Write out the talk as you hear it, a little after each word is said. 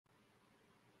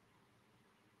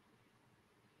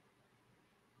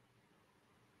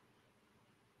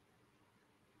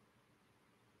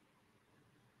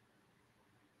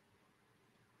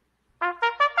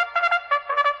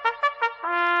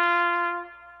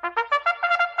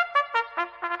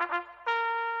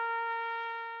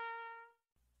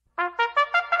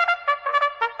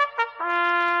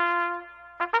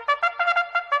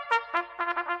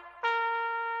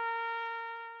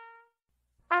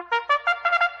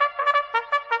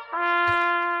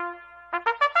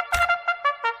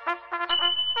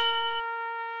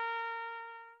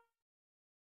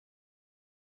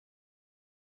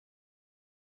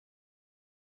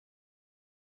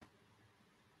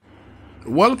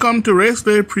Welcome to Race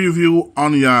Day Preview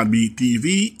on Yardbeat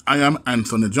TV. I am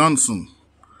Anthony Johnson.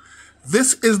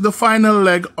 This is the final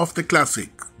leg of the Classic,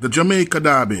 the Jamaica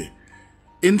Derby.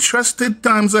 Interested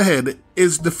Times Ahead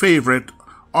is the favorite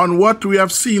on what we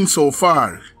have seen so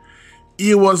far.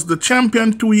 He was the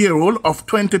champion 2-year-old of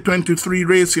 2023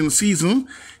 racing season.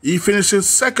 He finishes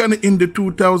second in the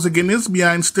 2,000 guineas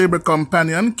behind stable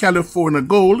companion California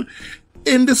Gold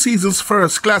in the season's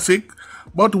first Classic,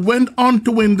 but went on to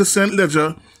win the St.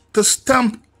 Leger to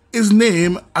stamp his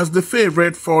name as the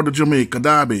favorite for the Jamaica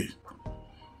Derby.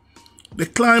 The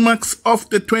climax of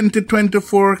the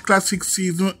 2024 Classic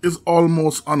season is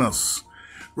almost on us.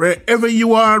 Wherever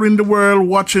you are in the world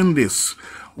watching this,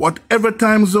 whatever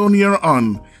time zone you're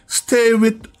on, stay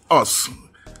with us.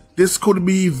 This could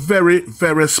be very,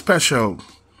 very special.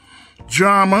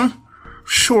 Drama.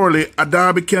 Surely a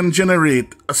derby can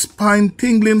generate a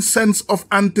spine-tingling sense of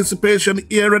anticipation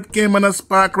here at Caymanas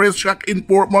Park racetrack in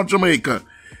Portmore, Jamaica.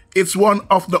 It's one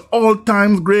of the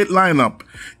all-time great lineup.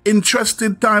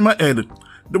 Interested time ahead.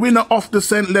 The winner of the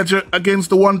St. Leger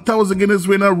against the 1,000 guineas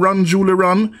winner Run Julie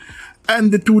Run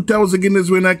and the 2,000 guineas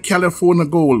winner California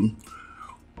Gold.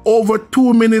 Over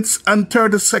 2 minutes and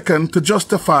 30 seconds to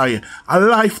justify a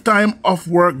lifetime of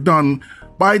work done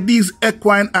by these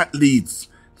equine athletes.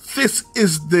 This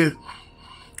is the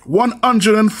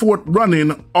 104th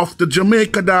running of the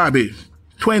Jamaica Derby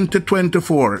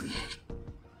 2024.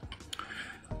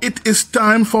 It is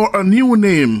time for a new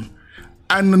name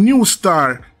and a new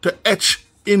star to etch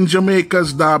in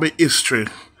Jamaica's Derby history.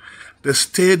 The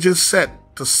stage is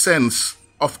set to sense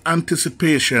of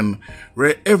anticipation.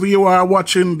 Wherever you are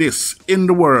watching this in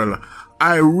the world,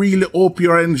 I really hope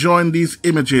you are enjoying these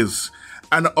images,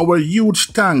 and our huge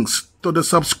thanks to the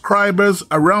subscribers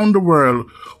around the world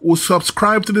who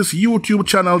subscribe to this YouTube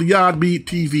channel Yardbeat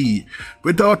TV,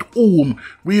 without whom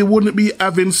we wouldn't be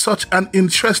having such an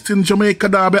interesting Jamaica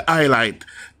Derby highlight.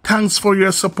 Thanks for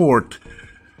your support.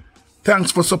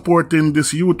 Thanks for supporting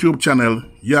this YouTube channel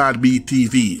Yardbeat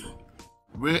TV.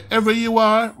 Wherever you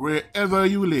are, wherever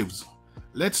you live,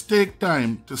 let's take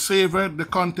time to savor the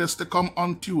contest to come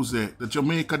on Tuesday, the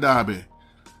Jamaica Derby.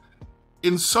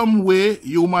 In some way,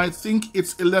 you might think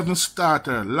it's 11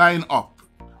 starter line up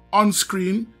on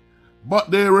screen, but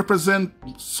they represent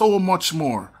so much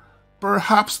more.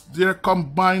 Perhaps their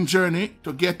combined journey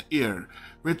to get here,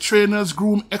 with trainers,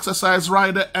 groom, exercise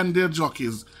rider and their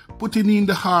jockeys putting in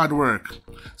the hard work,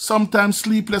 sometimes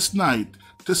sleepless night,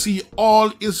 to see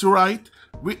all is right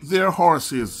with their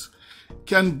horses,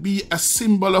 can be a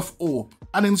symbol of hope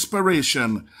and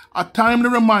inspiration, a timely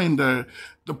reminder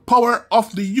the power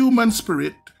of the human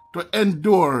spirit to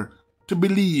endure, to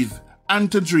believe,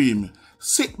 and to dream.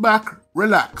 Sit back,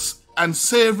 relax, and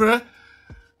savor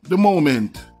the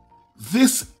moment.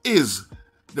 This is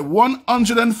the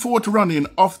 104th running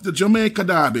of the Jamaica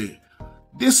Derby.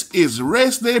 This is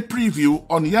Race Day Preview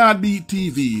on Yardbeat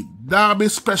TV, Derby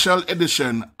Special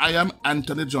Edition. I am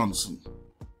Anthony Johnson.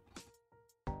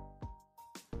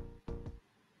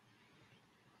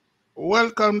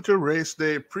 Welcome to Race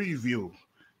Day Preview.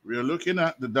 We are looking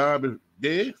at the Derby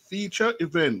Day feature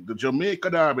event, the Jamaica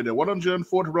Derby, the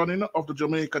 104th running of the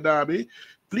Jamaica Derby.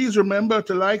 Please remember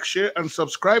to like, share, and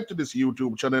subscribe to this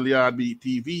YouTube channel, Yardbeat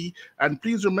TV. And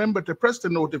please remember to press the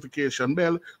notification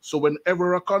bell so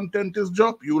whenever our content is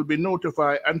dropped, you will be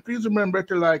notified. And please remember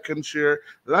to like and share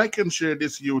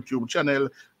this YouTube channel,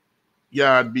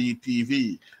 Yardbeat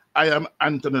TV. I am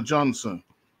Anthony Johnson.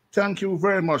 Thank you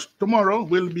very much. Tomorrow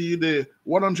will be the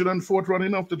 104th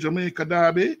running of the Jamaica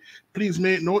Derby. Please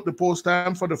make note the post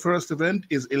time for the first event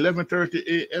is 11:30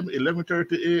 a.m.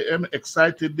 11:30 a.m.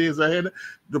 Excited days ahead.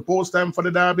 The post time for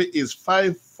the Derby is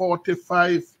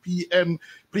 5:45 p.m.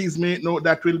 Please make note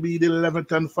that will be the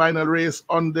 11th and final race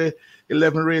on the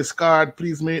 11 race card.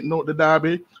 Please make note the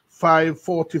Derby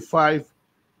 5:45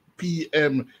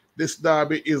 p.m. This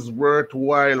Derby is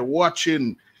worthwhile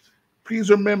watching.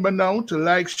 Please remember now to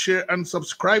like, share, and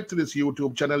subscribe to this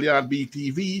YouTube channel, Yardbeat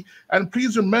TV. And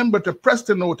please remember to press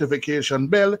the notification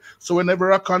bell so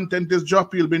whenever our content is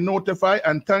dropped, you'll be notified.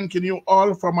 And thanking you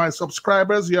all for my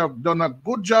subscribers. You have done a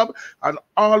good job. And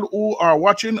all who are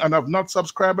watching and have not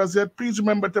subscribed as yet, please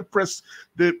remember to press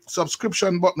the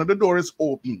subscription button. The door is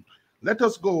open. Let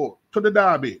us go to the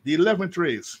Derby, the 11th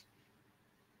race,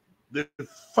 the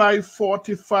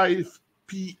 5:45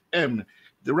 p.m.,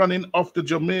 the running of the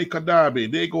Jamaica Derby.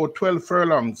 They go 12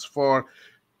 furlongs for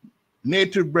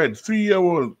native bred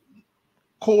 3-year-old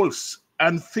colts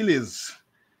and fillies.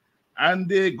 And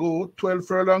they go 12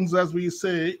 furlongs, as we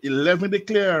say, 11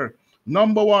 declare.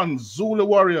 Number 1, Zulu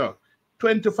Warrior,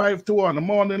 25-1,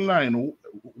 morning line.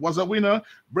 was a winner,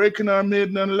 breaking her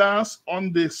maiden and last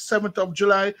on the 7th of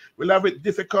July. We'll have it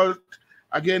difficult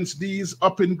against these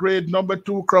up in grade. Number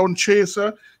 2, Crown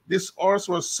Chaser. This horse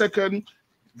was second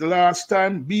the last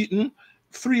time, beaten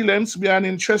 3 lengths behind.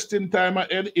 Interesting time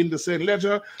ahead in the St.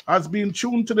 Ledger, has been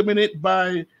tuned to the minute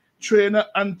by trainer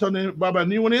Anthony Baba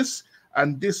Nunes,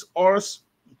 and this horse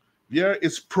here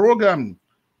is programmed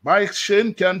by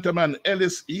Shane Canterman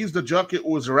Ellis. He's the jockey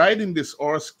who's riding this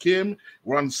horse, came,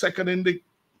 run second in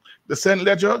the St.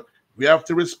 Ledger. We have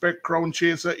to respect Crown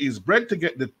Chaser. He's bred to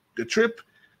get the trip.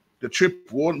 The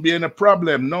trip won't be any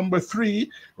problem. Number 3,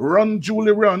 Run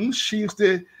Julie Run. She's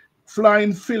the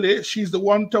flying filly. She's the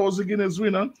 1,000 guineas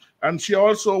winner, and she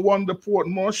also won the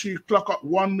Portmore. She clocked up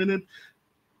 1 minute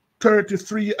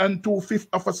 33 and 2/5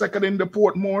 of a second in the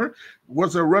Portmore.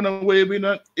 Was a runaway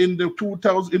winner in the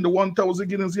 1,000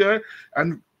 guineas year,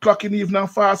 and clocking even a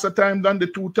faster time than the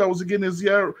 2,000 guineas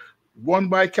year. Won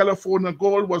by California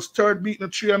Gold, was third,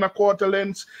 beaten 3 1/4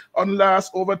 lengths on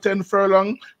last over 10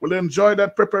 furlong. We'll enjoy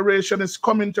that preparation. Is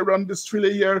coming to run this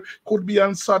filly here. Could be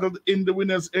unsaddled in the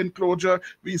winner's enclosure.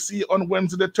 We see on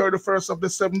Wednesday, the 31st of the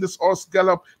 7th, this horse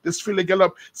gallop, this filly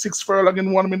gallop 6 furlong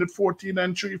in 1 minute 14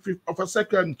 and 3/5 of a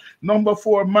second. Number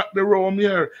 4, Mac the Rome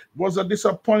here, was a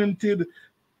disappointed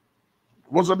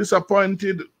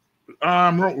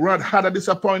had a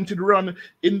disappointed run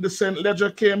in the St. Ledger,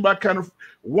 came back and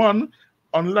won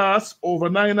on last over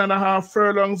 9.5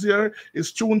 furlongs here.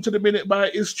 Is tuned to the minute by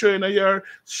his trainer here,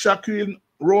 Shaquille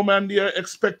Roman here.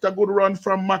 Expect a good run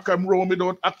from Macam Rome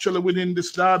without actually winning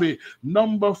this derby.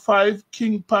 Number 5,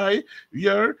 King Pie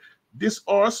here. This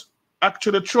horse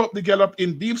actually threw up the gallop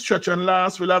in deep stretch and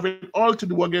last. We'll have it all to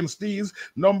do against these.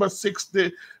 Number 6,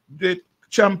 the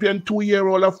champion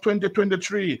 2-year-old of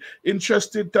 2023.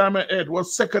 Interested time ahead,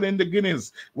 was second in the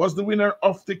Guineas, was the winner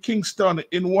of the Kingston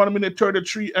in 1 minute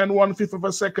 33 and 1/5 of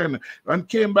a second, and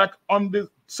came back on the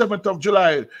 7th of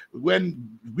July when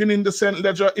winning the St.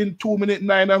 Ledger in 2 minute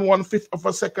 9 and 1/5 of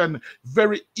a second.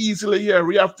 Very easily here.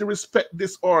 We have to respect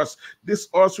this horse. This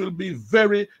horse will be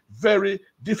very, very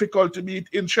difficult to beat.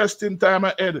 Interesting time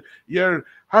ahead here.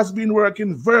 Has been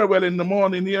working very well in the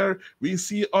morning here. We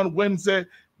see on Wednesday,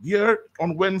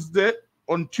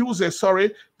 on Tuesday,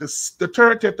 the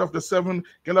 30th of the 7th,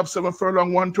 gallop 7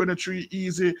 furlong, 123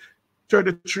 easy,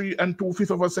 33 and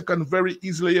 2/5 of a second, very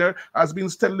easily here. Has been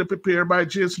steadily prepared by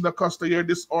Jason Acosta here.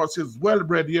 This horse is well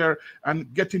bred here,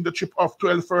 and getting the trip off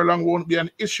 12 furlong won't be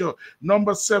an issue.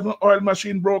 Number 7, Oil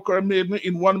Machine Broker, maiden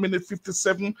in 1 minute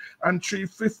 57 and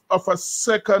 3/5 of a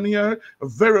second here. A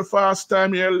very fast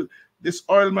time here. This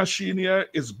Oil Machine here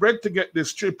is bred to get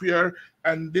this trip here,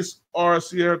 and this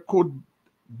horse here could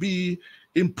be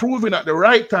improving at the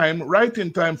right time, right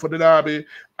in time for the derby,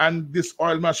 and this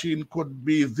Oil Machine could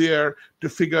be there to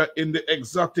figure in the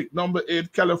exotic. Number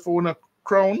 8, California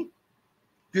Crown.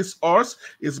 This horse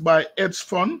is by Ed's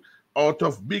Fun, out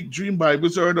of Big Dream by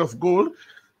Wizard of Gold.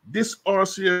 This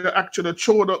horse here actually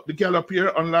showed up the gallop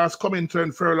here on last coming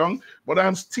 10 furlong, but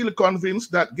I'm still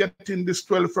convinced that getting this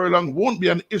 12 furlong won't be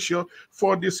an issue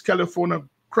for this California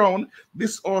Crown.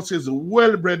 This horse is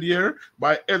well bred here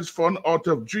by Ed's Fun, out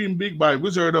of Dream Big by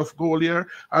Wizard of Gold here,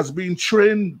 has been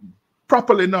trained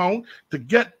properly now to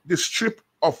get this trip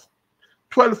of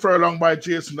 12 furlong by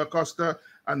Jason Acosta,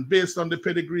 and based on the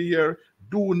pedigree here,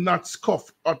 do not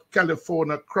scoff at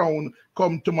California Crown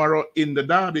come tomorrow in the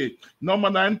derby. Number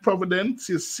 9, Providence,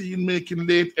 is seen making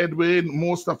late headway in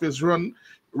most of his run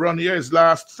here, his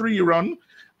last 3 run,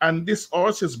 and this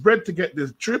horse is bred to get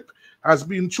this trip. Has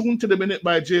been tuned to the minute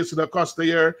by Jason Acosta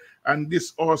here, and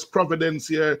this horse Providence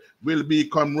here will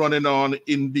come running on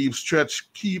in deep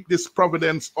stretch. Keep this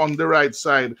Providence on the right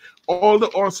side. All the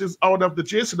horses out of the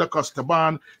Jason Acosta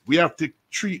barn, we have to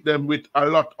treat them with a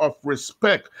lot of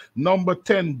respect. Number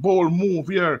 10, Bold Move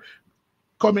here.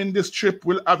 Coming this trip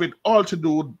will have it all to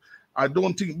do. I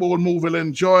don't think Bold Move will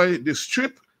enjoy this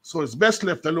trip, so it's best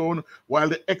left alone, while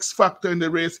the X factor in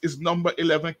the race is number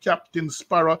 11, Captain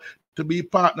Sparrow, to be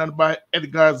partnered by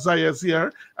Edgar Zayas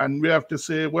here. And we have to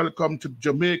say welcome to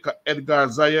Jamaica, Edgar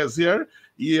Zayas here.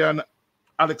 He and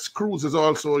Alex Cruz is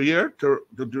also here to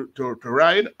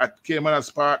ride at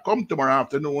Caymanas Park. Come tomorrow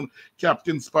afternoon.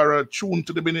 Captain Sparrow, tuned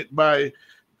to the minute by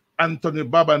Anthony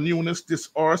Baba Nunes. This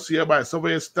horse here by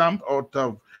Survey Stamp, out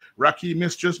of Rocky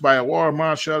Mistress by a War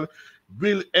Marshal,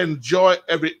 will enjoy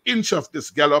every inch of this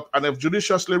gallop. And if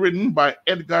judiciously ridden by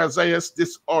Edgar Zayas,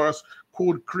 this horse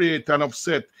could create an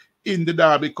upset in the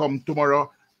derby come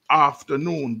tomorrow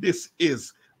afternoon. This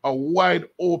is a wide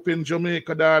open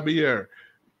Jamaica derby here,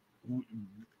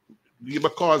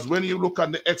 because when you look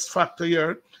at the X factor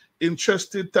here,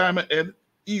 interested time ahead,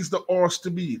 he's the horse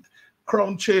to beat.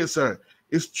 Crown Chaser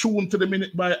is tuned to the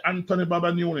minute by Anthony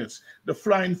Baba Nunes. The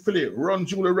Flying Filly, Run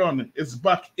Julie Run, is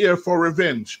back here for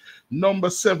revenge. Number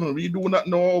 7, we do not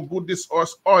know how good this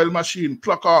horse Oil Machine,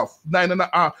 clock off,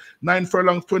 9.5, 9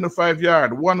 furlongs, 25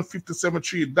 yard,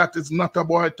 157.3. That is not a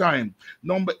boy time.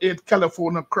 Number 8,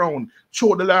 California Crown,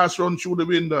 show the last run through the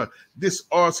window. This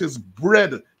horse is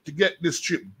bred to get this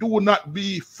trip. Do not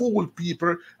be fooled,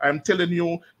 people. I'm telling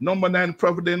you, number 9,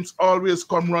 Providence, always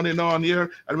come running on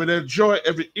here, and we'll enjoy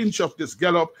every inch of this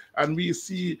gallop. And we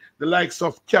see the likes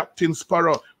of Captain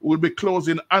Sparrow, who will be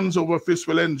closing hands over fist,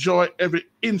 will enjoy every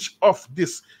inch of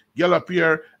this gallop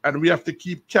here. And we have to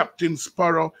keep Captain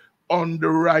Sparrow on the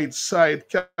right side.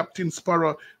 Captain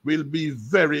Sparrow will be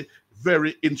very,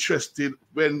 very interested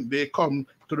when they come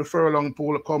to the furlong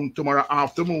pole come tomorrow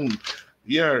afternoon.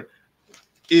 Here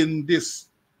in this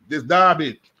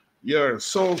derby. Yeah,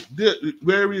 so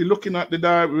where we're looking at the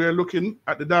derby, we're looking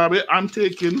at the derby. I'm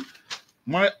taking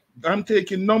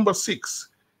number 6,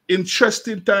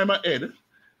 Interesting Time Ahead,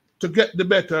 to get the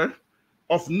better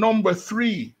of number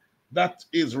 3, that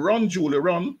is Run Julie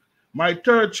Run. My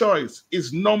third choice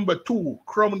is number 2,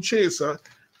 Crown Chaser,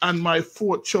 and my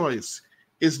fourth choice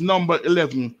is number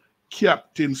 11,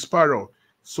 Captain Sparrow.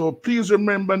 So please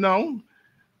remember now,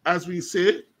 as we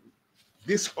say,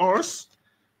 this horse,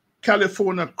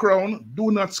 California Crown,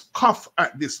 do not scoff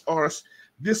at this horse.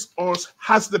 This horse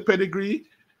has the pedigree.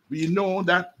 We know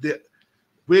that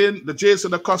when the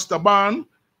Jason Acosta barn,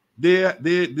 they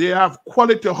have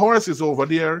quality horses over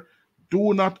there.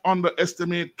 Do not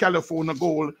underestimate California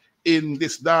Gold in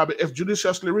this derby. If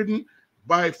judiciously ridden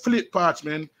by Philip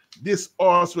Parchment, this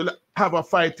horse will have a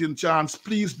fighting chance.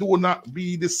 Please do not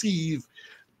be deceived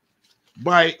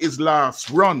by his last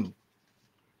run.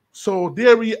 So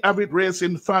there we have it,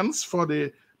 racing fans, for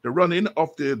the running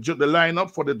of the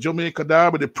lineup for the Jamaica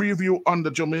Derby, the preview on the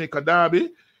Jamaica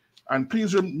Derby. And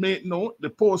please make note, the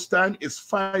post time is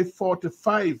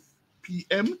 5:45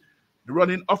 p.m., the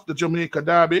running of the Jamaica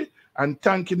Derby. And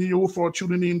thanking you for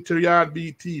tuning in to Yard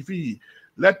B TV.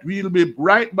 We'll be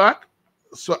right back.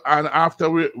 So, and after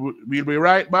we'll be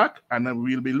right back, and then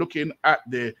we'll be looking at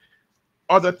the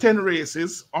other 10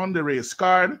 races on the race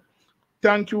card.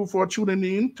 Thank you for tuning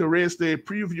in to Race Day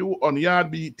Preview on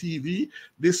Yard B TV.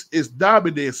 This is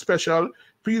Derby Day special.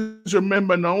 Please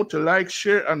remember now to like,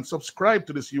 share, and subscribe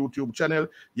to this YouTube channel,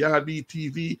 Yard B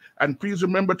TV. And please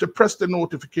remember to press the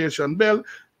notification bell.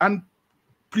 And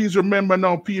please remember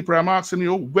now, people, I'm asking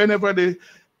you, whenever the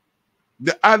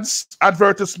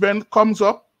advertisement comes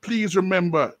up, please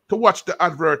remember to watch the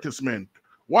advertisement.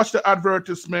 Watch the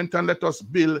advertisement and let us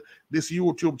build this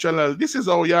YouTube channel. This is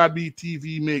how Yard B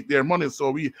TV make their money.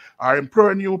 So we are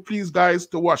imploring you, please, guys,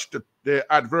 to watch the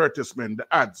advertisement, the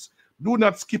ads. Do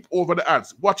not skip over the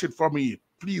ads. Watch it for me,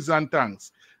 please and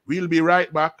thanks. We'll be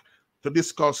right back to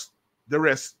discuss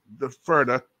the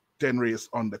further 10 race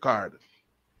on the card.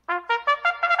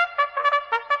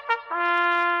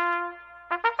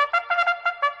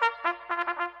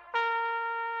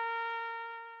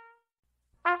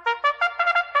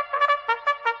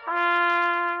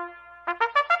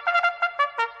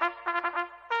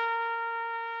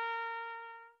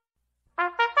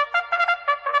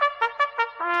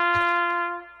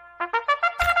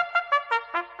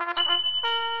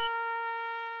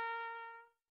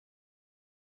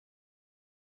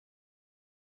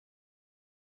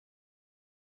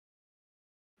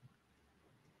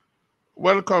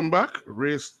 Welcome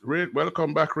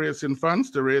back, racing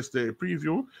fans, to Race Day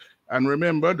Preview. And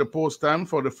remember, the post time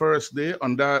for the first day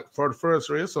for the first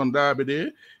race on Derby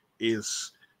Day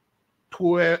is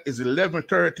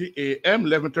 11:30 a.m.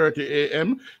 11:30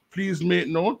 a.m. Please make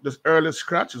note, this early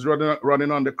scratch is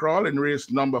running on the crawl in race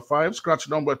number 5. Scratch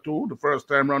number 2, the first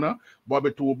time runner,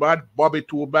 Bobby Too Bad. Bobby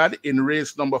Too Bad in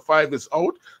race number 5 is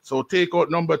out. So take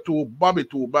out number 2, Bobby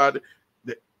Too Bad.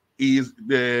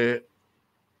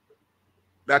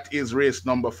 That is race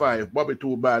number 5. Bobby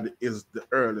Too Bad is the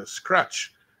early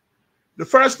scratch. The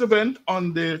first event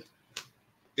on the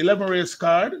 11 race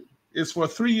card is for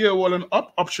 3-year-old and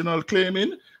up, optional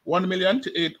claiming, 1 million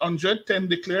to 800, 10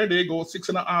 declare. They go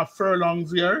 6.5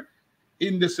 furlongs here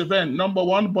in this event. Number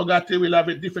 1, Bugatti will have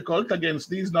it difficult against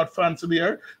these, not fancy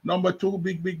here. Number 2,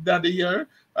 Big Daddy here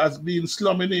has been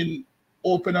slumming in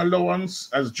open allowance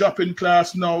as dropping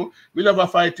class now. We'll have a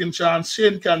fighting chance.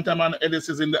 Shane Canterman Ellis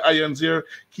is in the irons here.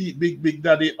 Keep Big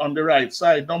Daddy on the right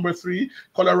side. Number 3,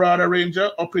 Colorado Ranger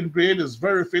up in grade is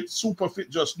very fit, super fit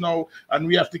just now, and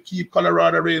we have to keep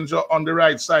Colorado Ranger on the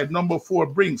right side. Number 4,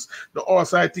 Brinks, the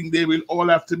horse I think they will all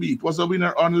have to beat. Was a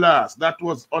winner on last. That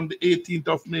was on the 18th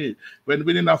of May when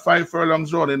winning a 5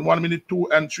 furlongs run in 1 minute 2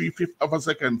 and 3/5 of a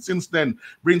second. Since then,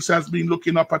 Brinks has been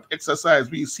looking up at exercise.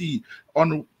 We see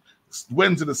on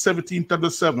Wednesday, the 17th of the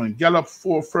 7th, gallop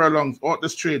 4 furlongs out the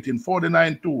straight in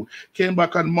 49.2. Came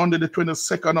back on Monday, the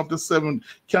 22nd of the 7th,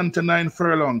 canter 9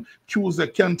 furlong. Tuesday,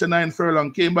 canter 9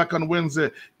 furlong. Came back on Wednesday,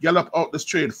 gallop out the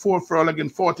straight 4 furlong in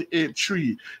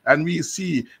 48.3. And we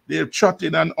see they're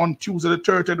trotting, and on Tuesday, the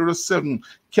 30th of the 7th,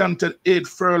 canter 8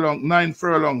 furlong, 9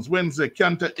 furlongs. Wednesday,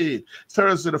 canter 8.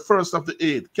 Thursday, the 1st of the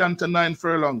 8th, canter 9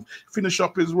 furlongs. Finish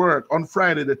up his work on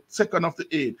Friday, the 2nd of the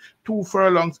 8th, 2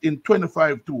 furlongs in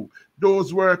 25.2.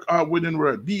 Those work are winning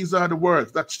work. These are the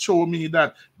works that show me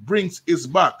that Brinks is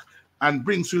back, and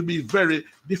Brinks will be very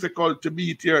difficult to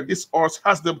beat here. This horse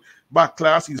has the back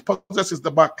class. He possesses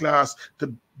the back class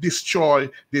to destroy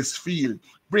this field.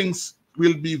 Brinks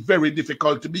will be very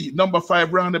difficult to beat. Number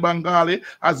 5, Randy Bengali,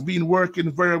 has been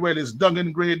working very well. His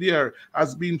Duggan grade here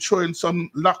has been showing some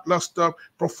lackluster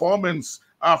performance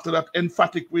after that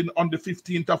emphatic win on the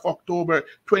 15th of October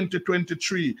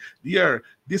 2023. Here,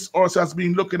 this horse has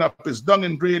been looking up his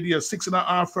Duggan grade here,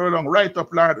 6.5 furlong, right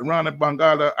up Lord Rana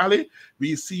Bangala Alley.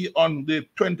 We see on the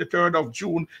 23rd of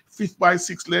June, 5th by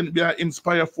 6 length behind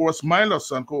Inspire Force,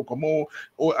 Milos and Kokomo,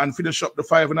 and finish up the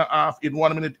 5.5 in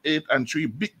 1 minute 8 and 3.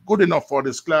 Big, good enough for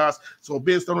this class. So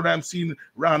based on what I'm seeing,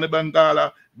 Rana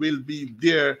Bangala will be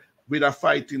there with a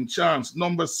fighting chance.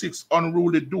 Number 6,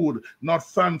 Unruly Dude, not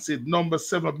fancied. Number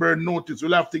 7, Burn Notice.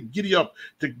 We'll have to giddy up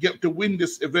to win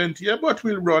this event here, but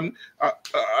we'll run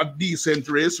a decent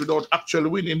race without actually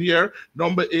winning here.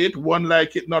 Number 8, One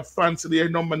Like It, not fancied here.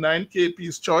 Number 9,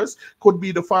 KP's Choice, could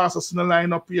be the fastest in the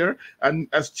lineup here, and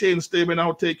as Chain Stable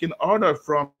now taking order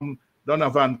from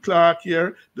Donovan Clark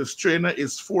here. The trainer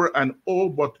is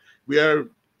 4-0, but we are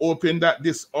hoping that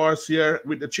this horse here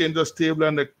with the change of stable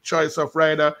and the choice of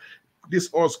rider, this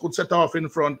horse could set off in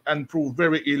front and prove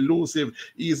very elusive.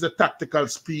 He is a tactical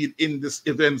speed in this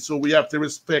event, so we have to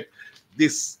respect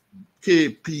this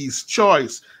KP's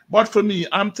Choice. But for me,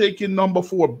 I'm taking number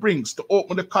 4, Brinks, to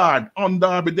open the card on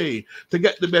Derby Day to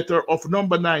get the better of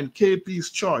number 9,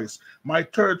 KP's Choice. My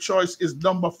 3rd choice is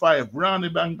number 5, Rani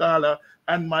Bangala,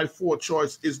 and my 4th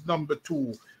choice is number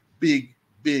 2, Big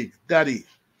Daddy.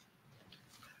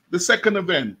 The second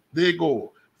event, they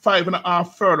go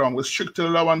 5.5 furlong with strict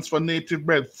allowance for native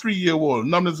bred 3-year-old,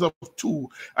 numbers of 2,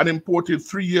 and imported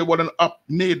 3-year-old and up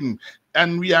maiden.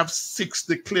 And we have 6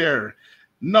 declare.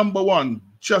 Number 1,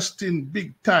 Justin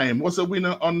Big Time, was a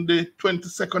winner on the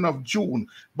 22nd of June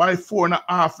by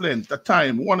 4.5 length. The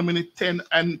time, 1 minute 10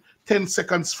 and 10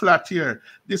 seconds flat here.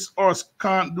 This horse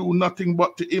can't do nothing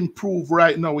but to improve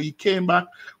right now. He came back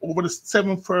over the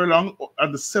 7th furlong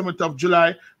on the 7th of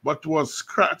July, but was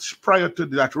scratched prior to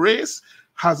that race.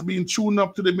 Has been tuned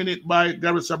up to the minute by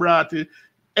Gary Sabrati.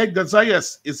 Edgar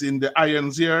Zayas is in the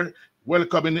irons here.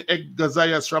 Welcoming Edgar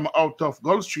Zayas from out of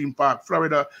Gulfstream Park,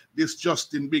 Florida. This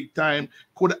Justin Big Time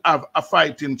could have a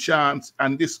fighting chance,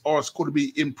 and this horse could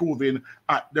be improving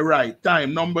at the right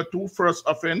time. Number 2, First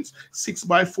Offense, 6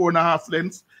 by 4.5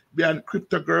 lengths behind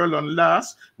Crypto Girl on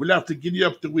last. We'll have to giddy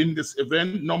up to win this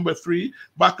event. Number 3,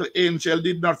 Buckle Angel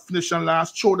did not finish on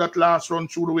last. Show that last run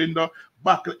through the window.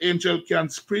 Buckle Angel can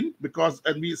sprint because,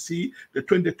 and we see the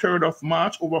 23rd of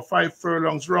March over 5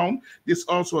 furlongs round. This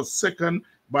also was second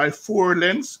by 4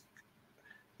 lengths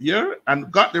here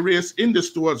and got the race in the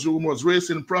stewards room, was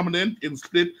racing prominent in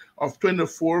split of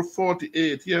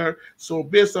 24-48 here. So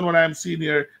based on what I'm seeing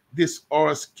here, this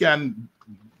horse can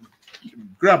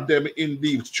grab them in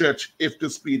the stretch if the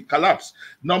speed collapse.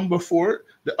 Number 4,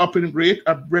 the Up in Great,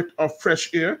 A Breath of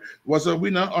Fresh Air, was a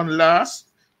winner on last,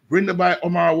 ridden by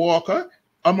Omar Walker.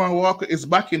 Omar Walker is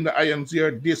back in the irons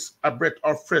here. This A Breath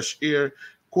of Fresh Air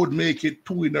could make it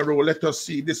 2 in a row. Let us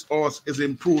see. This horse is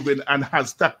improving and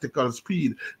has tactical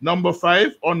speed. Number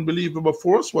 5, Unbelievable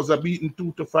Force, was a beaten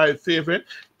 2-5 favorite.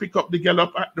 Pick up the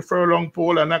gallop at the furlong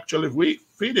pole and actually we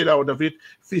faded out of it.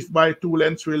 5th by 2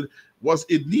 lengths was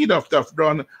in need of that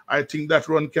run. I think that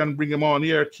run can bring him on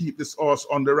here, keep this horse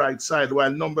on the right side,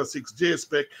 while number 6,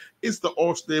 J-Spec, is the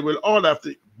horse they will all have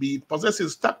to beat,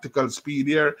 possesses tactical speed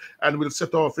here, and will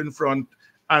set off in front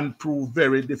and prove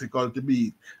very difficult to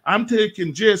beat. I'm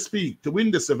taking J-Speak to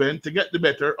win this event to get the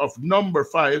better of number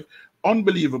 5,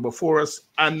 Unbelievable Force,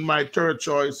 and my 3rd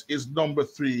choice is number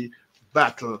 3,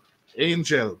 Battle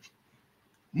Angel.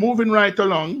 Moving right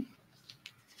along,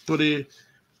 to the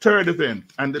third event.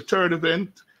 And the third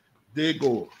event, they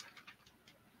go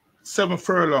 7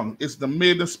 furlong is the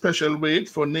maiden special weight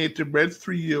for native bred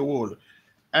 3-year-old.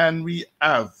 And we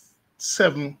have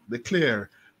 7 declare.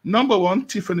 Number 1,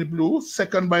 Tiffany Blue,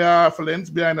 second by half a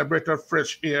length behind a breath of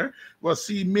fresh air, was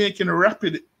seen making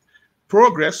rapid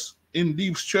progress in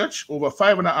deep stretch over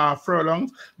 5.5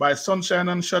 furlongs by Sunshine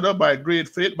and Shadow, by Great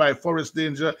Fate, by Forest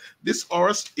Danger. This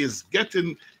horse is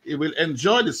getting, it will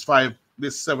enjoy this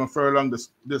 7 furlong,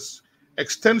 this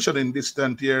extension in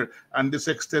distance here, and this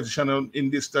extension in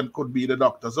distance could be the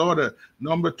doctor's order.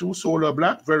 Number 2, Solar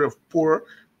Black, very poor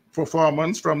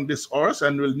performance from this horse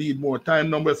and will need more time.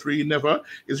 Number 3, Never,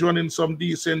 is running some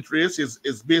decent race.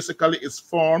 Is basically his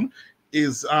form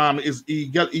is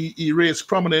he raced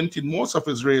prominent in most of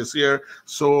his race here.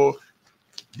 So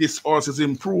this horse is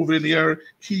improving here.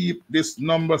 Keep this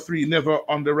number 3, Never,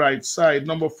 on the right side.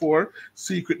 Number 4,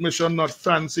 Secret Mission, not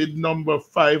fancied. Number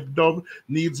 5, Dove,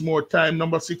 needs more time.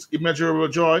 Number 6, Immeasurable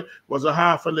Joy, was a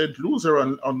half a length loser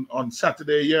on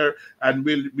Saturday here and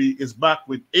is back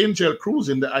with Angel Cruz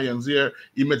in the irons here.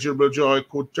 Immeasurable Joy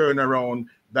could turn around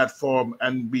that form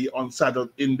and be unsaddled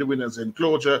in the winner's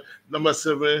enclosure. Number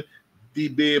 7, the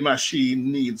Bay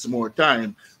Machine, needs more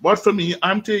time. But for me,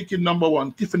 I'm taking number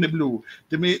 1, Tiffany Blue,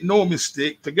 to make no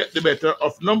mistake, to get the better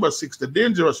of number 6, the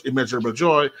Dangerous Immeasurable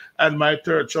Joy, and my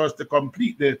third choice to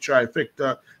complete the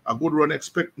trifecta. A good run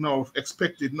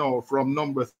expected now from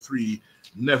number 3,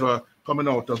 Never, coming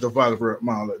out of the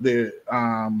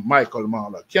Michael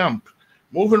Marler camp.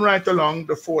 Moving right along,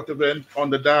 the fourth event on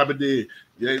the Derby Day.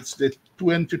 Yeah, it's the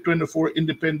 2024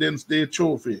 Independence Day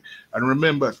Trophy. And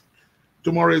remember,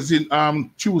 tomorrow is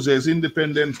Tuesday, is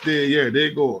Independence Day. Here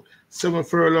they go. 7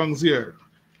 furlongs here.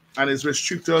 And it's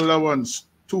restricted allowance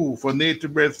 2 for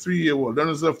native bred 3-year-old.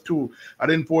 Runners of 2, an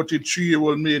imported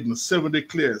 3-year-old maiden. 7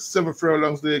 declare. 7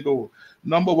 furlongs they go.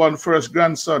 Number 1, First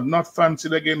Grandson, not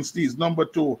fancied against these. Number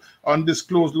 2,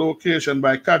 Undisclosed Location,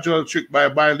 by Casual Trick, by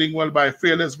Bilingual, by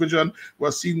Fearless Vision,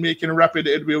 was seen making rapid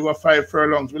headway over 5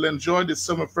 furlongs. We'll enjoy this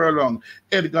 7 furlong.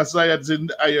 Edgar Zayad's in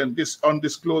the iron. This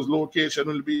Undisclosed Location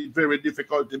will be very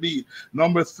difficult to beat.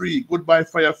 Number 3, Goodbye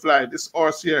Firefly. This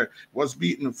horse here was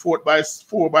beaten 4 by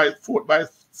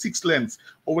 6 lengths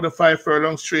over the 5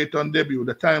 furlong straight on debut.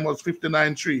 The time was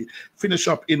 59.3. Finish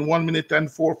up in 1 minute and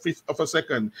 4/5 of a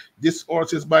second. This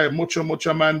horse is by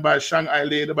Mucho Man, by Shanghai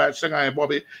Lady, by Shanghai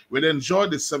Bobby. We'll enjoy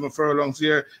this 7 furlongs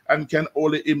here and can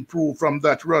only improve from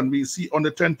that run. We see on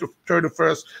the 10th to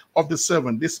 31st of the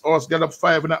 7. This horse got up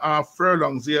 5.5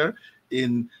 furlongs here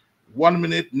in 1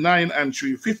 minute 9 and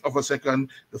 3/5 of a second.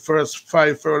 The first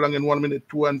 5 furlong in 1 minute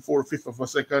 2 and 4/5 of a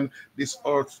second. This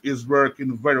horse is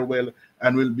working very well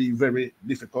and will be very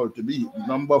difficult to beat.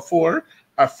 Number 4,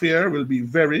 Affair, will be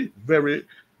very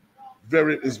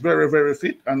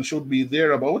fit and should be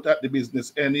thereabout at the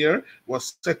business end here.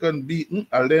 Was second beaten,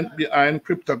 a length behind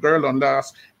Crypto Girl on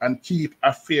last, and Keep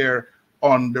Affair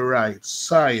on the right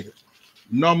side.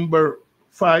 Number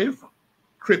 5,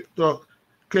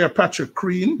 Cleopatra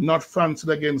Cream, not fancied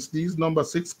against these. Number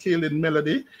 6, Kaylin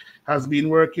Melody, has been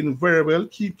working very well.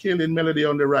 Keep Kaylin Melody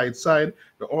on the right side.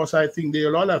 The horse I think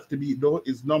they'll all have to beat, though,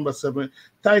 is number 7,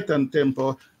 Titan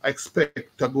Tempo. I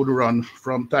expect a good run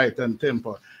from Titan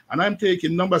Tempo. And I'm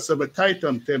taking number 7,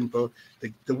 Titan Tempo,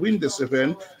 to win this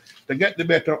event, to get the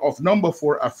better of number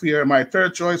 4, Affair. My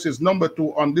third choice is number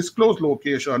 2, Undisclosed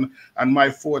Location. And my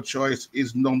fourth choice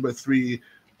is number 3,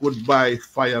 Goodbye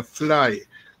Firefly.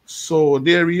 So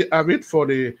there we have it for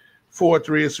the fourth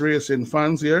race racing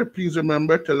fans here. Please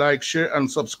remember to like, share, and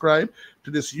subscribe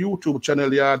to this YouTube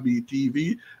channel, Yardbeat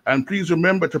TV. And please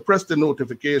remember to press the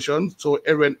notification so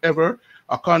whenever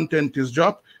a content is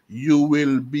dropped, you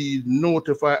will be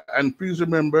notified. And please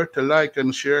remember to like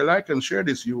and share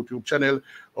this YouTube channel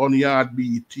on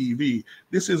Yardbeat TV.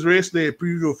 This is Race Day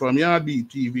Preview from Yardbeat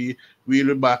TV. We'll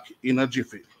be back in a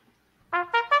jiffy.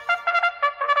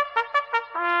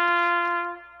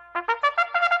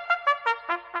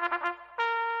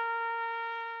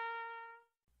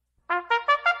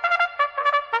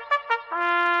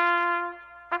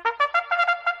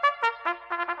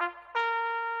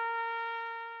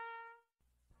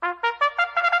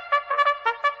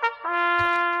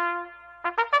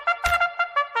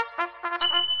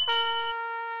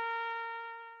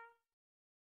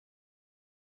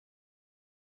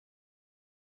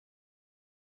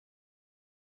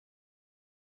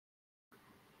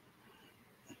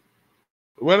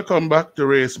 Welcome back to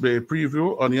Race Bay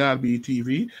Preview on Yardby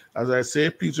TV. As I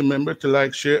say, please remember to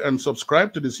like, share, and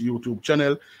subscribe to this YouTube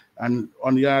channel and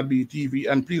on Yardby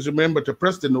TV. And please remember to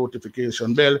press the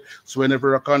notification bell so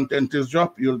whenever a content is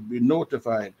dropped, you'll be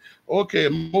notified. Okay,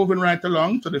 moving right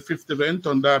along to the fifth event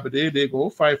on Derby Day. They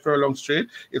go 5 furlongs straight.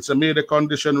 It's a maiden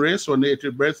condition race for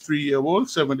native bred 3-year-old,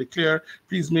 7 declare.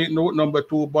 Please make note, number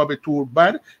 2, Bobby Too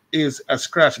Bad, is a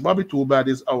scratch. Bobby Too Bad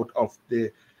is out of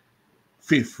the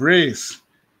fifth race.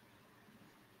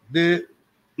 The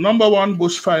number 1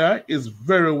 Bushfire is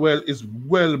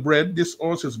well bred. This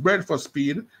horse is bred for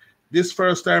speed. This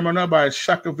first time runner by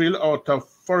Shackerville out of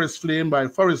Forest Flame by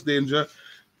Forest Danger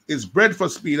is bred for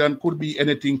speed and could be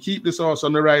anything. Keep this horse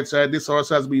on the right side. This horse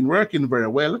has been working very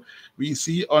well. We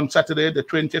see on Saturday, the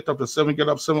 20th of the 7th, get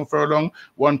up 7 furlong,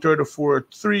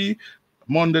 1:34.3.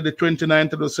 Monday, the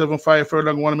 29th of the 7th, 5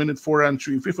 furlong, 1 minute 4 and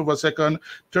 3. 5th of a second,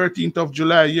 13th of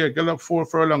July, here, gallop 4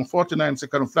 furlong, 49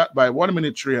 second flat by 1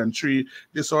 minute 3 and 3.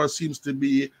 This horse seems to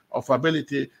be of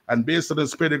ability, and based on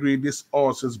his pedigree, this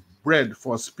horse is bred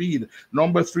for speed.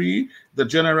 Number 3, the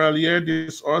general here.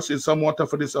 This horse is somewhat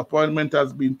of a disappointment,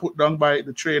 has been put down by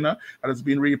the trainer and has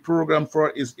been reprogrammed for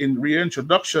is in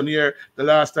reintroduction here. The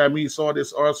last time we saw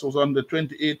this horse was on the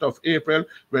 28th of April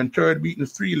when third beaten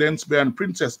 3 lengths behind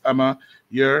Princess Amma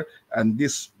here, and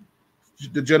this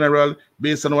the general,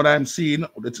 based on what I'm seeing,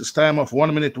 it's time of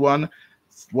 1 minute 1.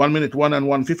 1 minute 1 and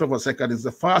 1/5 of a second is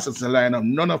the fastest in the lineup.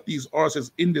 None of these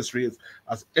horses in this race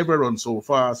has ever run so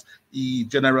fast. E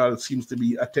General seems to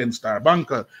be a 10-star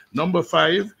banker. Number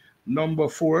 5, number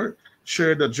 4,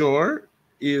 Share the Jor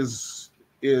is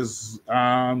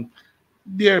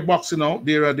they're boxing out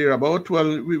there or thereabout.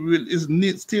 Well, we will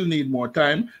still need more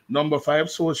time. Number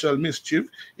 5, Social Mischief,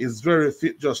 is very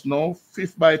fit just now.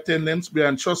 5th by 10 lengths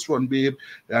behind Trust Run Babe,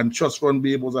 and Trust Run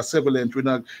Babe was a 7-length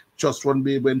winner. Trust Run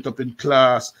Babe went up in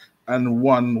class and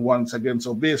won once again.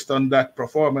 So based on that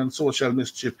performance, Social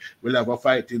Mischief will have a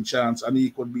fighting chance, and he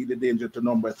could be the danger to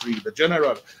number 3, the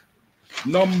general.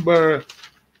 Number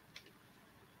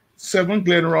 7,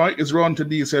 Glenroy, is run to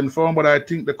decent form, but I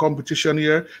think the competition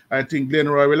here, I think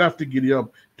Glenroy will have to giddy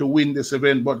up to win this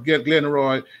event, but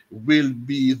Glenroy will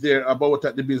be there about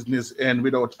at the business end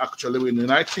without actually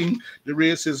winning. I think the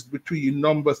race is between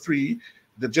number 3,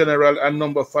 the general, and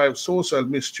number 5, Social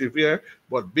Mischief here,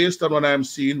 but based on what I'm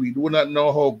seeing, we do not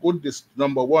know how good this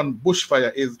number 1,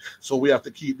 Bushfire, is, so we have to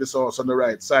keep this horse on the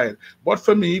right side. But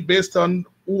for me, based on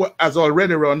who has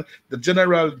already run, the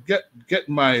general get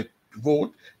my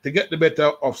vote to get the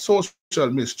better of Social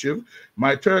Mischief.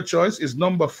 My third choice is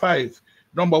number 1,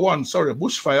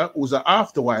 Bushfire, who's an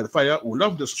after Wildfire, who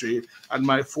love the straight, and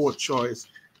my fourth choice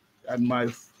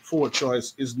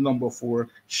is number 4,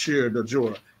 Share the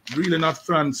Jor. Really not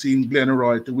fancying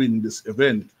Glenroy to win this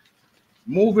event.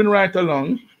 Moving right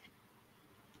along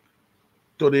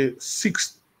to the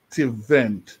 6th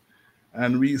event,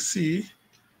 and we see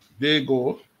they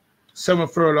go 7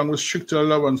 furlong restricted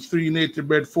allowance, 3 native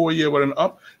bred 4-year-old and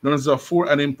up, none of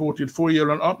 4 and imported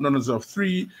 4-year-old and up, none of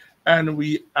 3, and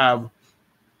we have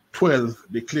 12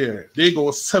 declare. They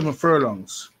go 7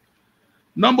 furlongs.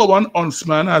 Number 1,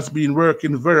 Huntsman, has been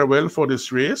working very well for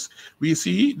this race. We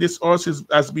see this horse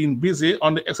has been busy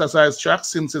on the exercise track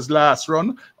since his last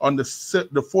run on the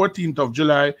 14th of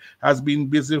July, has been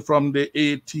busy from the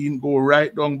 18th, go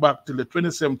right down back to the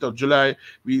 27th of July.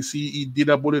 We see he did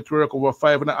a bullet work over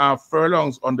 5.5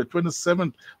 furlongs on the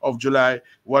 27th of July,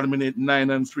 1 minute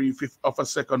 9 and 3/5 of a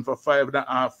second for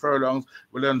 5.5 furlongs.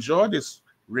 We'll enjoy this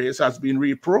race. Has been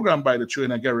reprogrammed by the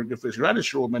trainer Gary Griffiths.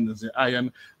 Radish Roman is the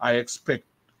iron. I expect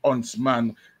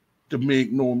Huntsman to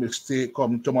make no mistake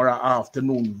come tomorrow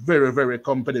afternoon. Very, very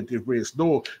competitive race.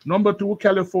 Though number 2,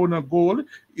 California Gold,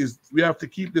 is we have to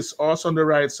keep this horse on the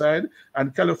right side,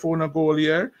 and California Gold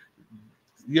here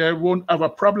won't have a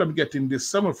problem getting this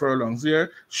 7 furlongs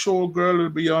here. Showgirl will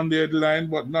be on the line,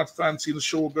 but not fancying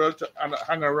Showgirl to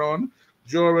hang around.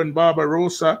 Joran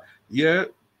Barbarossa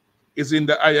is in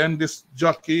the iron. This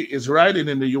jockey is riding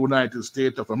in the United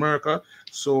States of America,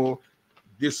 so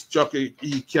this jockey,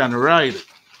 he can ride.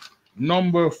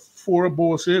 Number 4,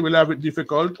 Bose, will have it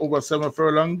difficult over 7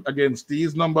 furlong against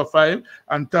these. Number 5,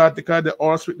 Antarctica, the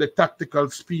horse with the tactical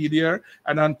speed here,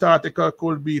 and Antarctica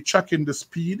could be tracking the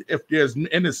speed if there's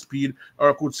any speed,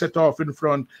 or could set off in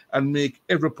front and make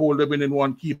every pole the winning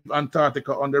one. Keep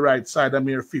Antarctica on the right side, a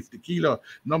mere 50 kilo.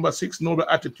 Number 6, Noble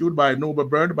Attitude by Noble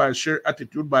Bird, by Sheer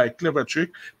Attitude by Clever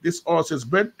Trick. This horse is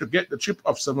bred to get the trip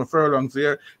of 7 furlongs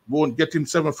here. Getting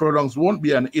 7 furlongs won't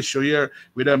be an issue here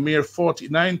with a mere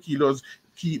 49 kilos.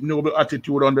 keep Noble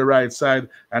Attitude on the right side,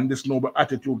 and this Noble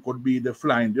Attitude could be the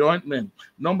flying the ointment.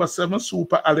 Number 7,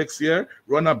 Super Alex here,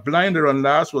 run a blinder on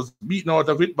last, was beaten out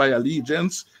of it by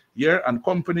Allegiance here and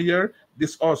Company here.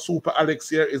 This our Super Alex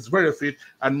here is very fit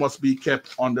and must be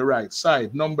kept on the right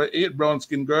side. Number 8, Brown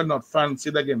Skin Girl, not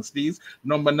fancied against these.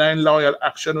 Number 9, Loyal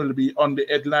Action will be on the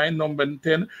headline. Number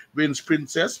 10, Wins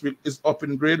Princess is up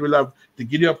in grade. We'll have to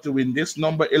giddy up to win this.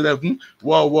 Number 11,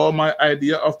 Wow Wow, my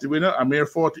idea of the winner, a mere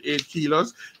 48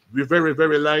 kilos. We're very,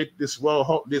 very light, this wow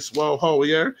how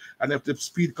here. And if the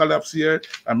speed collapse here,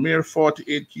 a mere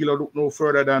 48 kilo, look no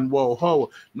further than wow how.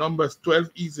 Number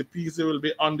 12, Easy Peasy will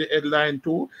be on the headline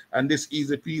too. And this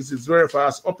Easy Peasy is very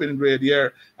fast, up in grade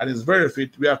here, and is very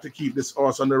fit. We have to keep this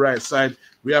horse on the right side.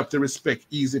 We have to respect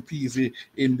Easy Peasy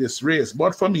in this race.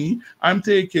 But for me, I'm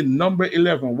taking number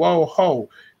 11, Wow How.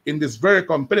 In this very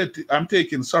competitive,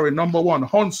 number 1,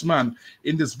 Huntsman,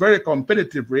 in this very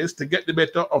competitive race to get the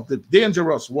better of the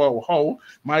dangerous Wow How.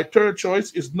 My third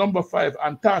choice is number 5,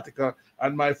 Antarctica,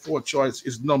 and my fourth choice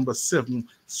is number 7,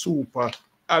 Super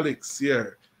Alex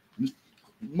here.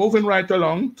 Moving right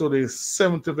along to the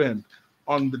 7th event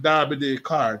on the Derby Day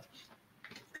card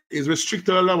is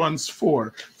restricted allowance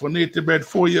 4 for native bred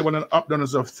 4-year with an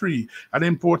updowners of 3, and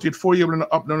imported 4-year with an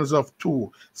updowners of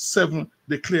 2, 7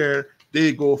 declare.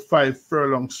 They go 5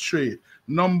 furlongs straight.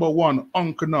 Number 1,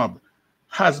 Uncle Nob,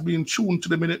 has been tuned to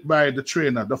the minute by the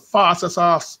trainer. The fastest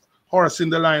horse in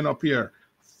the lineup here.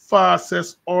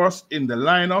 Fastest horse in the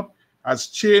lineup has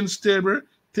changed stable,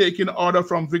 taking order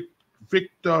from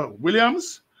Victor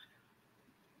Williams.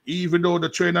 Even though the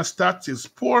trainer stats is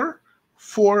poor,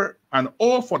 4-0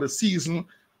 for the season,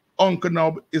 Uncle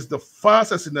Nob is the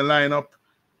fastest in the lineup,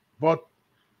 but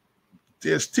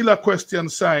there's still a question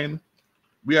sign.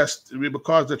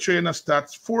 Because the trainer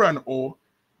starts 4-0,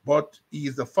 but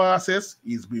he's the fastest.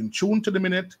 He's been tuned to the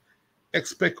minute.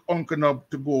 Expect Uncle Nob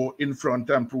to go in front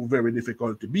and prove very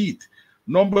difficult to beat.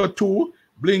 Number 2,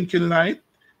 Blinking Light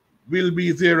will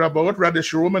be there about.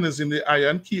 Radish Roman is in the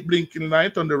iron. Keep Blinking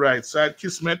Light on the right side.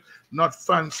 Kismet not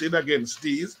fancied against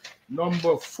these.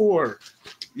 Number 4,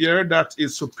 here, that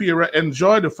is Superior.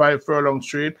 Enjoy the 5 furlong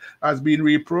straight. Has been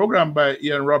reprogrammed by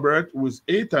Ian Robert, who is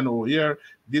 8-0 here.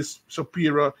 This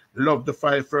Superior loved the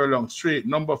 5 furlong straight.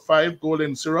 Number 5,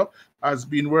 Golden Syrup, has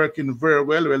been working very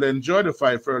well. Will enjoy the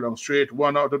 5 furlong straight.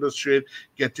 1 out of the straight,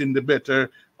 getting the better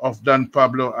of Dan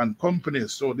Pablo and company.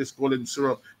 So this Golden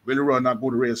Syrup will run a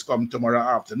good race come tomorrow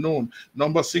afternoon.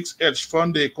 Number 6, Edge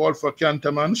Fund. They call for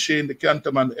Canterman, Shane the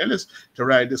Canterman Ellis, to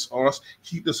ride this horse.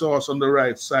 Keep this horse on the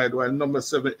right side. While number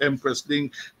 7, Empress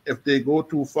Link, if they go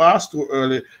too fast, too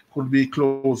early, could be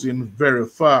closing very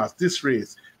fast. This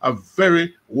race, a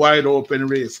very wide open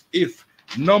race. If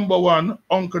number 1,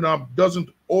 Uncle Nob, doesn't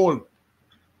hold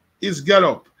his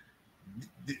gallop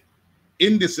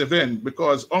in this event,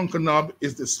 because Uncle Nob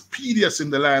is the speediest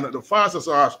in the lineup, the fastest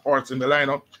horse in the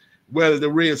lineup, well, the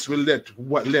race will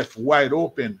left wide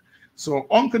open. So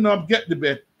Uncle Nob get the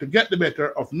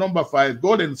better of number 5,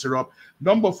 Golden Syrup,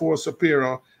 number 4,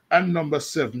 Superior, and number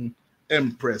 7,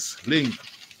 Empress Link.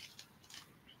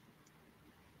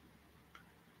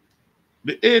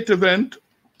 The 8th event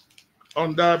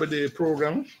on Derby Day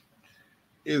program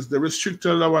is the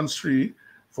restricted allowance 3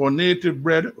 for native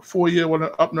bred 4-year with an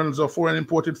upnumbers of 4 and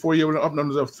imported 4-year with an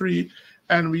upnumbers of 3,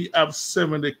 and we have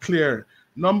 7 declared.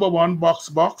 Number 1,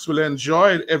 Box will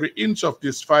enjoy every inch of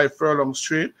this 5 furlong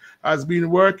straight. Has been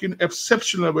working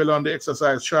exceptionally well on the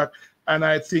exercise track, and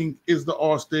I think is the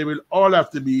horse they will all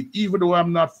have to beat, even though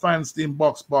I'm not fancying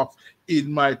Box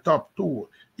in my top 2.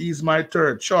 He's my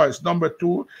third choice. Number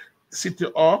 2, City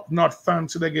Hawk, not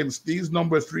fancied against these.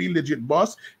 Number 3, Legit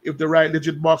Boss. If the right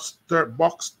Legit Boss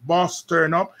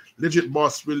turn up, Legit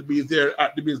Boss will be there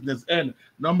at the business end.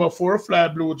 Number 4, Fly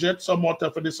Blue Jet, somewhat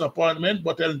of a disappointment,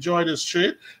 but enjoy the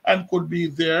straight and could be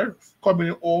there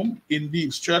coming home in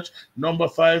deep stretch. Number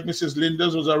 5, Mrs.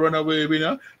 Linders, was a runaway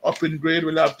winner. Up in grade,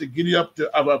 will have to giddy up to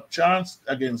have a chance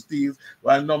against these.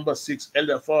 While number 6,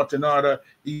 Elder Fortunata,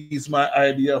 is my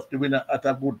idea of the winner at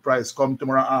a good price come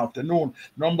tomorrow afternoon.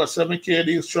 Number 7,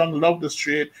 KD Strong, love the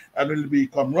straight and will be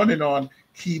come running on.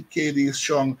 Keep KD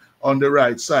Strong on the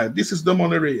right side. This is the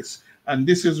money race, and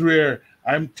this is where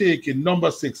I'm taking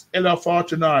number 6, Ella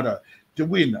Fortunata, to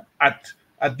win at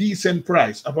a decent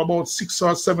price of about 6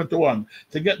 or 7 to 1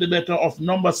 to get the better of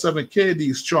number 7,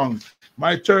 KD Strong.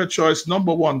 My third choice,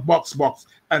 number 1, Box,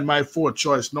 and my fourth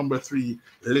choice, number 3,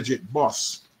 Legit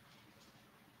Boss.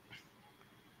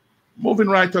 Moving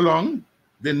right along,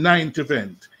 the 9th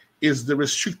event is the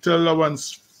restricted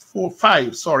allowance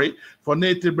 5 for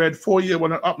native bred 4-year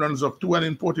with an upruns of 2 and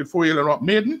imported 4-year and up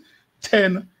maiden.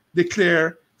 10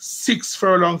 declare, 6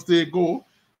 furlongs they go.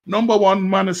 Number 1,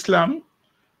 Manislam,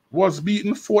 was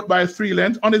beaten 4th by 3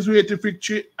 lengths on his way to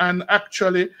victory and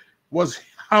actually was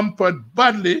hampered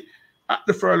badly at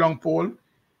the furlong pole,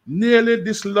 nearly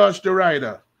dislodged the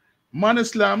rider.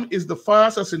 Manislam is the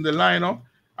fastest in the lineup,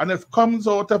 and if comes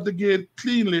out of the gate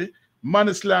cleanly,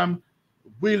 Manislam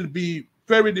will be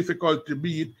very difficult to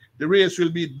beat. The race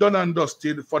will be done and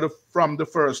dusted from the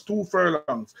first 2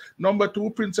 furlongs. Number 2,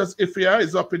 Princess Ifia,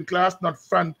 is up in class, not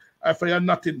Ifia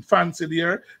not in fancy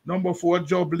here. Number 4,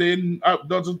 Job Lane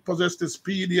doesn't possess the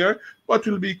speed here, but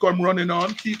will become running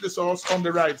on. Keep this horse on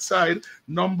the right side.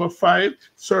 Number 5,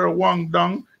 Sir Wang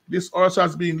Dong. This horse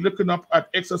has been looking up at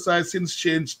exercise since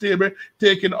change stable,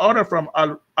 taking order from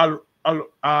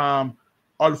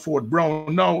Alford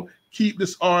Brown. Now keep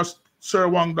this horse, Sir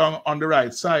Wang Dong, on the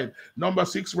right side. Number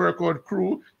 6, Workout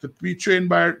Crew,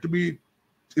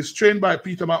 is trained by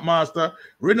Peter McMaster,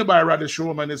 ridden by Radish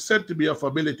Roman, is said to be of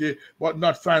ability, but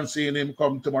not fancying him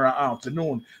come tomorrow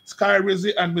afternoon. Sky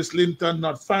Rizzy and Miss Linton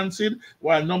not fancied,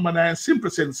 while number 9, Simple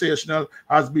Sensational,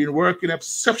 has been working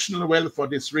exceptionally well for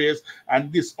this race,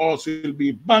 and this also will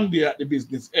be banged at the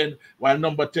business end, while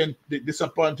number 10, the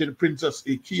disappointed Princess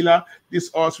Ikila,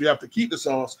 this horse, we have to keep this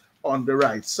horse on the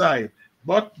right side.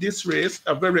 But this race,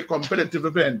 a very competitive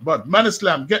event. But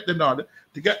Manislam get the nod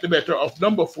to get the better of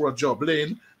number 4, Job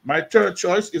Lane. My third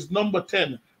choice is number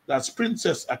 10, that's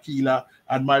Princess Akila.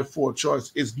 And my fourth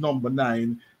choice is number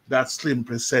 9, that's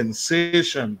Simply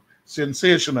Sensational.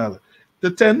 The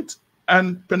 10th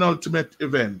and penultimate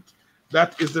event,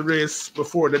 that is the race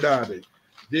before the Derby.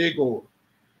 They go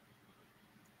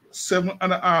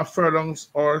 7.5 furlongs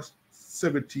or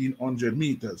 1,700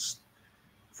 meters.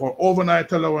 For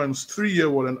overnight allowance,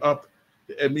 3-year-old and up,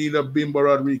 the Emilia Bimbo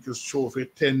Rodriguez Trophy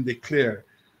 10 declare.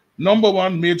 Number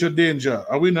 1, Major Danger,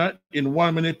 a winner in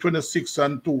 1 minute 26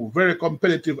 and 2. Very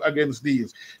competitive against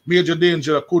these. Major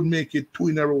Danger could make it 2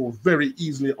 in a row very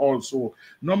easily also.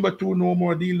 Number 2, No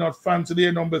More Deal, not fancy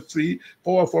there. Number 3,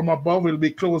 Power From Above, will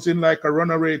be closing like a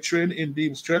runaway train in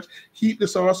deep stretch. Keep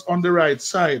this horse on the right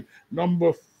side.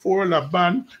 Number 4,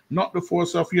 Laban, not the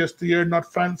force of yesteryear,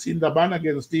 not fancying Laban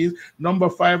against these. Number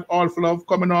 5, All for Love,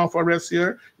 coming off a rest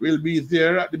here, will be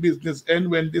there at the business end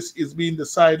when this is being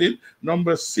decided.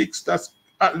 Number 6, that's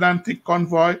Atlantic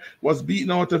Convoy, was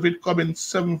beaten out of it, coming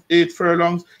 7-8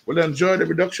 furlongs. Will enjoy the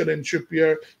reduction in trip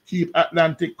here. Keep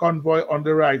Atlantic Convoy on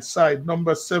the right side.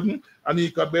 Number 7,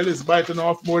 Anika Bell, is biting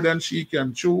off more than she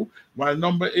can chew, while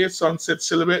number 8, Sunset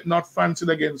Silhouette, not fancied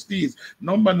against these.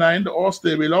 Number 9, the horse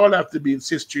they will all have to beat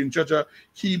Sistine Treasure.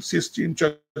 Keep Sistine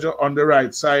Treasure on the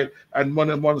right side, and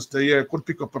Money Monster here could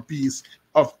pick up a piece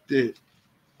of the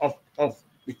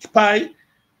pie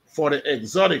for the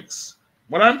exotics.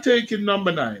 But I'm taking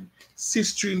number 9,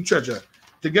 Sistine Treasure,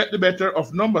 to get the better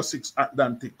of number 6,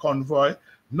 Atlantic Convoy.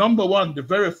 Number 1, the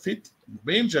very fit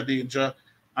Major Danger,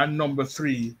 and number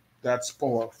 3, that's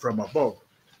Power From Above.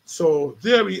 So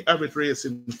there we have it,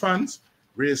 racing fans.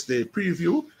 Race Day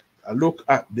Preview. A look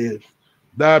at the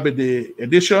Derby Day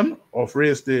edition of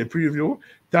Race Day Preview.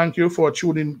 Thank you for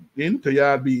tuning in to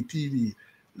Yardby TV.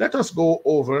 Let us go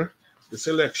over the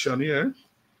selection here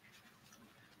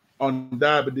on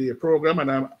Derby Day program,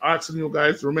 and I'm asking you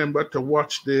guys, remember to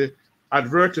watch the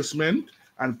advertisement,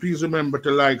 and please remember to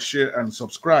like, share, and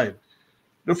subscribe.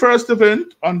 The first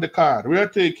event on the card, we are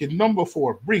taking number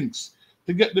 4, Brinks,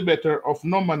 to get the better of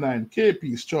number 9,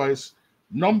 KP's Choice,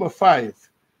 number 5,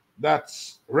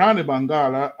 that's Rani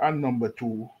Bangala, and number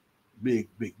 2, Big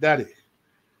Daddy.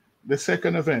 The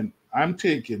second event, I'm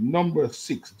taking number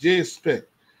 6, J Spec,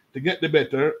 to get the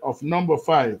better of number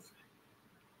 5,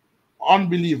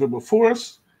 Unbelievable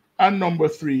Force, and number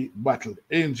 3, Battle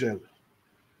Angel.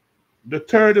 The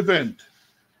third event,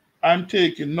 I'm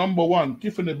taking number 1,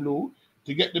 Tiffany Blue,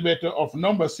 to get the better of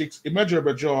number 6,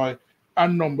 Immeasurable Joy,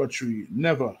 and number 3,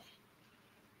 Never.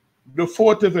 The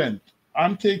fourth event,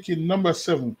 I'm taking number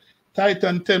 7,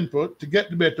 Titan Temple, to get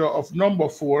the better of number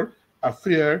 4,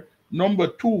 Affair, number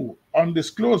 2,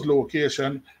 Undisclosed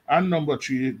Location, and number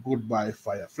 3, Goodbye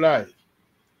Firefly.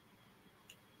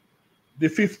 The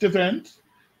fifth event,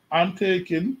 I'm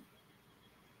taking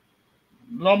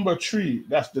number 3,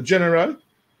 that's the General,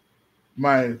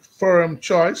 my firm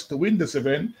choice to win this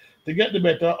event, to get the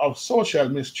better of Social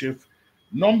Mischief,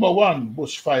 number 1,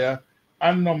 Bushfire,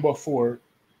 and number 4,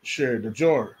 Share the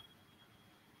Joy.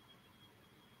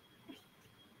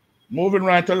 Moving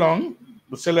right along,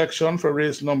 the selection for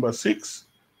race number 6.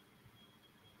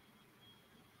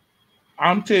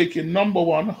 I'm taking number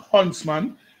 1,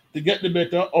 Huntsman, to get the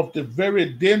better of the very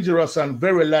dangerous and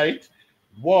very light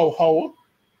Wow How.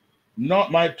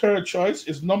 Not my third choice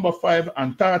is number 5,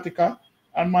 Antarctica,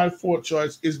 And my fourth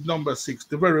choice is number 6,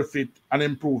 the very fit and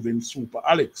improving Super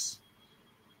Alex.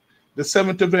 The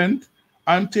seventh event,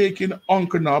 I'm taking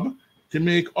Uncle Knob to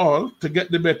make all to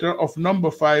get the better of number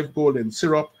 5, Golden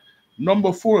Syrup,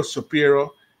 number 4, Superior,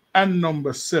 and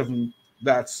number 7,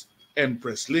 that's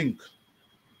Empress Link.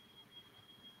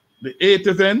 The eighth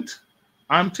event,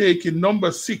 I'm taking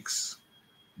number 6,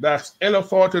 that's Ella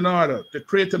Fortunata, to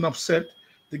create an upset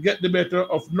to get the better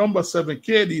of number 7,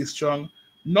 KD Strong,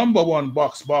 number 1,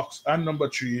 Box, and number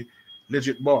 3,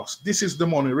 Legit Boss. This is the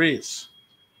money race.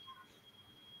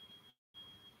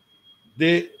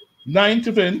 The ninth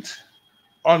event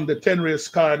on the 10 race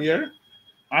card here,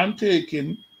 I'm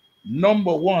taking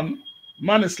number 1,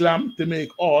 Manislam, to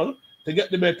make all to get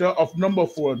the better of number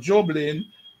 4, Joe Blaine,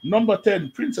 number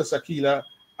 10, Princess Akila,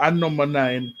 and number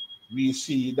 9, we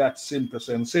see that Simple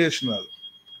Sensational.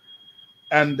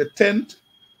 And the 10th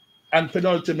and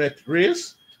penultimate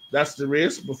race, that's the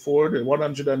race before the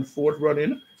 104th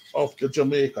running of the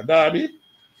Jamaica Derby.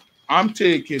 I'm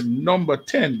taking number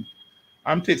 10.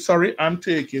 I'm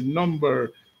taking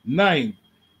number 9.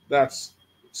 That's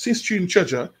Sistine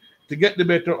Treasure to get the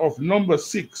better of number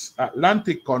 6,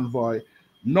 Atlantic Convoy,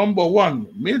 number 1,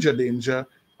 Major Danger,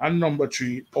 and number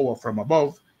 3, Power from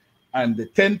Above. And the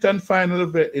 10th and final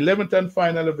event, 11th and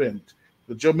final event,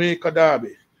 the Jamaica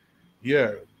Derby.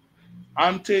 Here,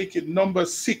 I'm taking number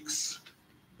 6,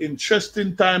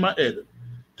 Interesting Time Ahead,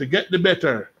 to get the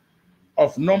better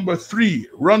of number 3,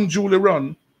 Run Julie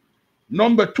Run,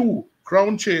 number 2,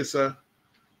 Crown Chaser,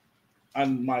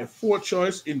 and my fourth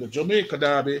choice in the Jamaica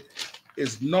Derby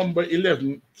is number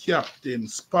 11, Captain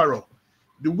Sparrow.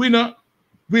 The winner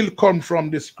will come from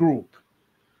this group.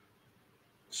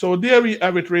 So there we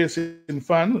have it, racing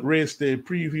fan, race day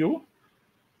preview.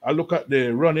 I look at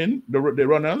the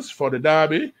runners for the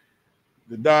Derby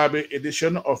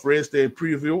edition of Race Day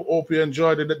Preview. Hope you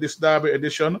enjoyed this Derby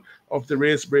edition of the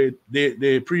Race Day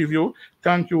Preview.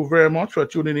 Thank you very much for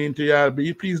tuning in to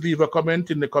YRB. Please leave a comment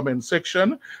in the comment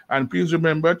section. And please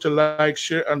remember to like,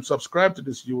 share, and subscribe to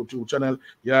this YouTube channel,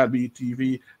 YRB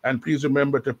TV. And please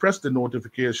remember to press the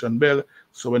notification bell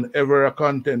so whenever a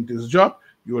content is dropped,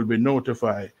 you will be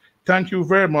notified. Thank you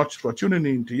very much for tuning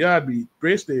in to YRB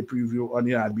Race Day Preview on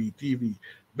YRB TV.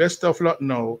 Best of luck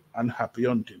now and happy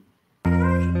hunting.